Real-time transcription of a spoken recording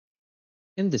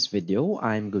In this video,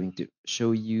 I'm going to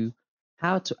show you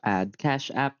how to add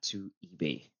Cash App to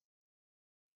eBay.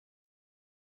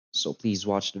 So please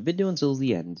watch the video until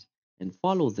the end and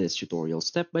follow this tutorial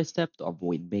step by step to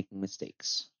avoid making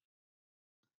mistakes.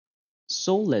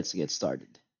 So let's get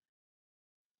started.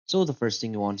 So the first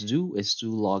thing you want to do is to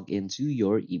log into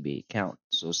your eBay account.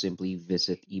 So simply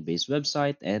visit eBay's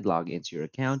website and log into your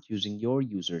account using your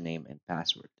username and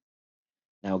password.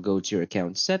 Now go to your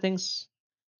account settings.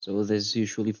 So this is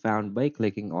usually found by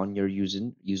clicking on your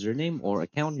username or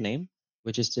account name,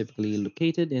 which is typically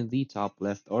located in the top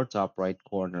left or top right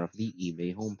corner of the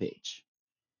eBay homepage.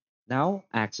 Now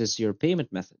access your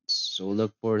payment methods. So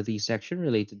look for the section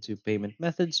related to payment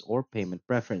methods or payment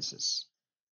preferences.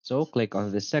 So click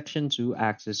on this section to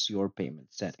access your payment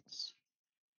settings.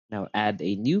 Now add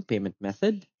a new payment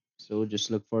method. So just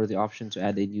look for the option to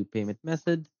add a new payment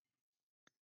method.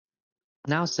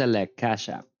 Now select Cash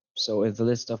App. So in the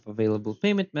list of available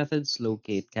payment methods,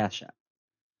 locate Cash App.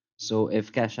 So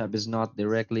if Cash App is not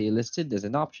directly listed as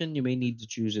an option, you may need to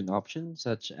choose an option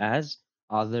such as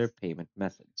other payment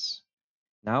methods.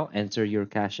 Now enter your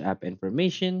Cash App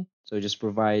information. So just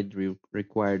provide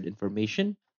required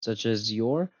information such as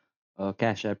your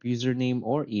Cash App username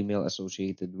or email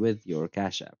associated with your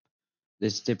Cash App.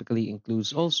 This typically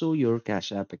includes also your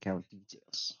Cash App account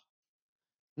details.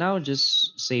 Now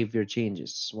just save your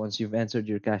changes. Once you've entered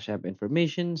your Cash App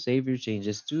information, save your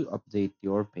changes to update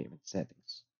your payment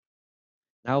settings.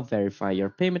 Now verify your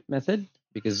payment method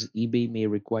because eBay may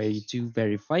require you to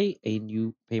verify a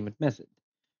new payment method.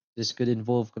 This could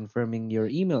involve confirming your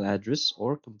email address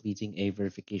or completing a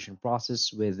verification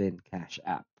process within Cash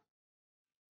App.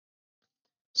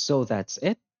 So that's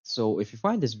it. So if you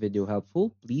find this video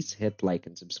helpful, please hit like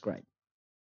and subscribe.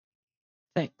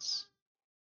 Thanks.